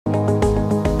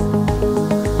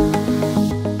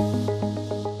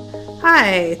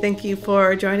Hi, thank you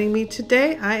for joining me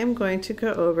today. I am going to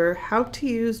go over how to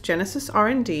use Genesis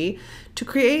R&D to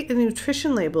create a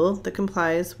nutrition label that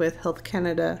complies with Health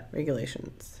Canada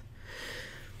regulations.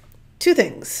 Two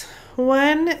things.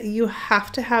 One, you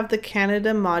have to have the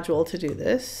Canada module to do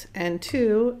this. And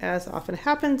two, as often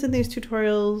happens in these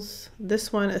tutorials,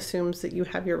 this one assumes that you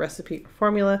have your recipe or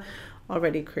formula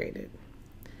already created.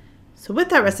 So with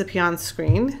that recipe on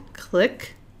screen,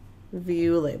 click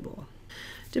View Label.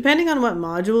 Depending on what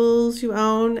modules you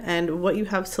own and what you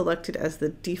have selected as the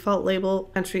default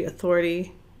label country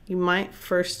authority, you might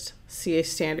first see a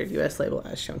standard US label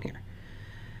as shown here.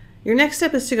 Your next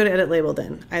step is to go to Edit Label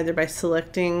then, either by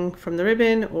selecting from the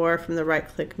ribbon or from the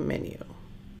right-click menu.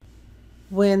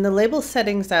 When the Label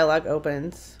Settings dialog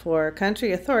opens, for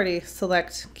country authority,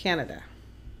 select Canada.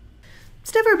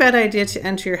 It's never a bad idea to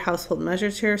enter your household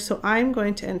measures here, so I'm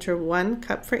going to enter 1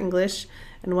 cup for English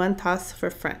and 1 tasse for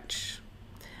French.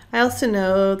 I also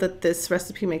know that this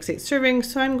recipe makes 8 servings,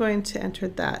 so I'm going to enter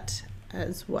that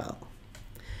as well.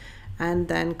 And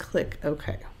then click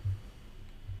OK.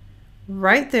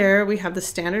 Right there, we have the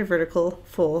standard vertical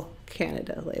full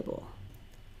Canada label.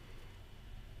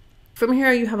 From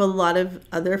here, you have a lot of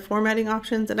other formatting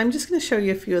options, and I'm just going to show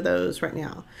you a few of those right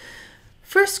now.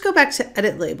 First, go back to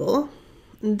Edit Label.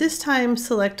 This time,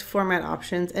 select Format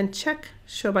Options and check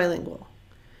Show Bilingual.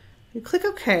 You click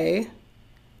OK.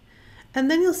 And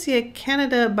then you'll see a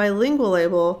Canada bilingual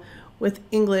label with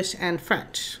English and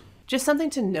French. Just something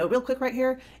to note real quick right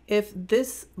here, if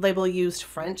this label used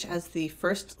French as the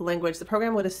first language, the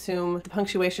program would assume the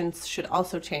punctuations should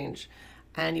also change,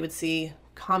 and you would see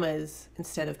commas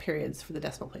instead of periods for the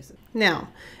decimal places. Now,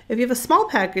 if you have a small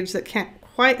package that can't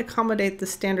quite accommodate the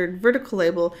standard vertical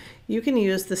label, you can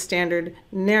use the standard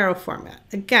narrow format.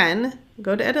 Again,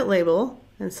 go to Edit Label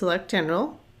and select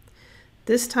General.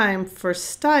 This time for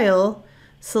style,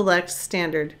 select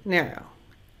standard narrow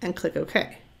and click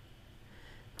OK.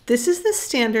 This is the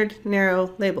standard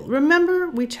narrow label.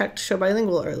 Remember, we checked show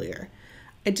bilingual earlier.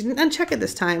 I didn't uncheck it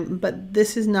this time, but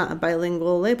this is not a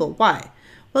bilingual label. Why?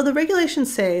 Well, the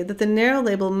regulations say that the narrow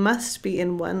label must be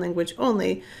in one language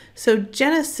only, so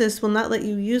Genesis will not let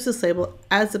you use this label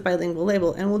as a bilingual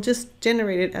label and will just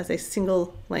generate it as a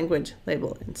single language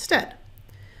label instead.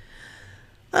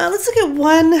 Let's look at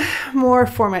one more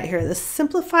format here, the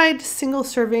Simplified Single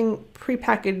Serving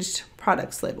Prepackaged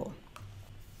Products label.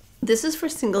 This is for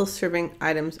single serving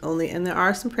items only, and there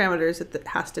are some parameters that it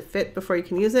has to fit before you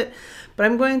can use it, but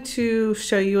I'm going to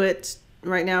show you it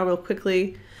right now real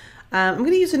quickly. I'm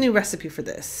going to use a new recipe for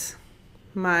this,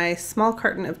 my small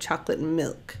carton of chocolate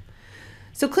milk.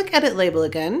 So click Edit Label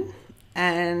again,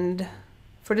 and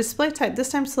for display type, this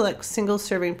time select Single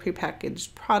Serving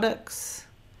Prepackaged Products.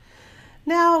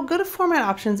 Now go to Format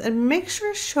Options and make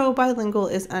sure Show Bilingual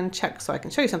is unchecked so I can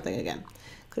show you something again.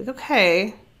 Click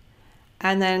OK,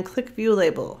 and then click View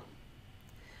Label.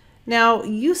 Now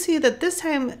you see that this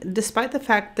time, despite the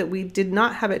fact that we did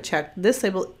not have it checked, this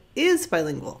label is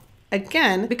bilingual.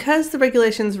 Again, because the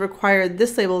regulations require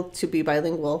this label to be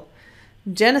bilingual,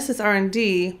 Genesis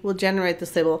R&D will generate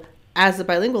this label as a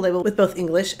bilingual label with both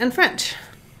English and French.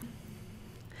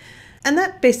 And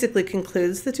that basically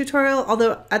concludes the tutorial,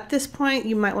 although at this point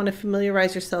you might want to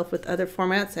familiarize yourself with other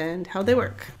formats and how they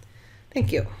work.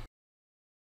 Thank you.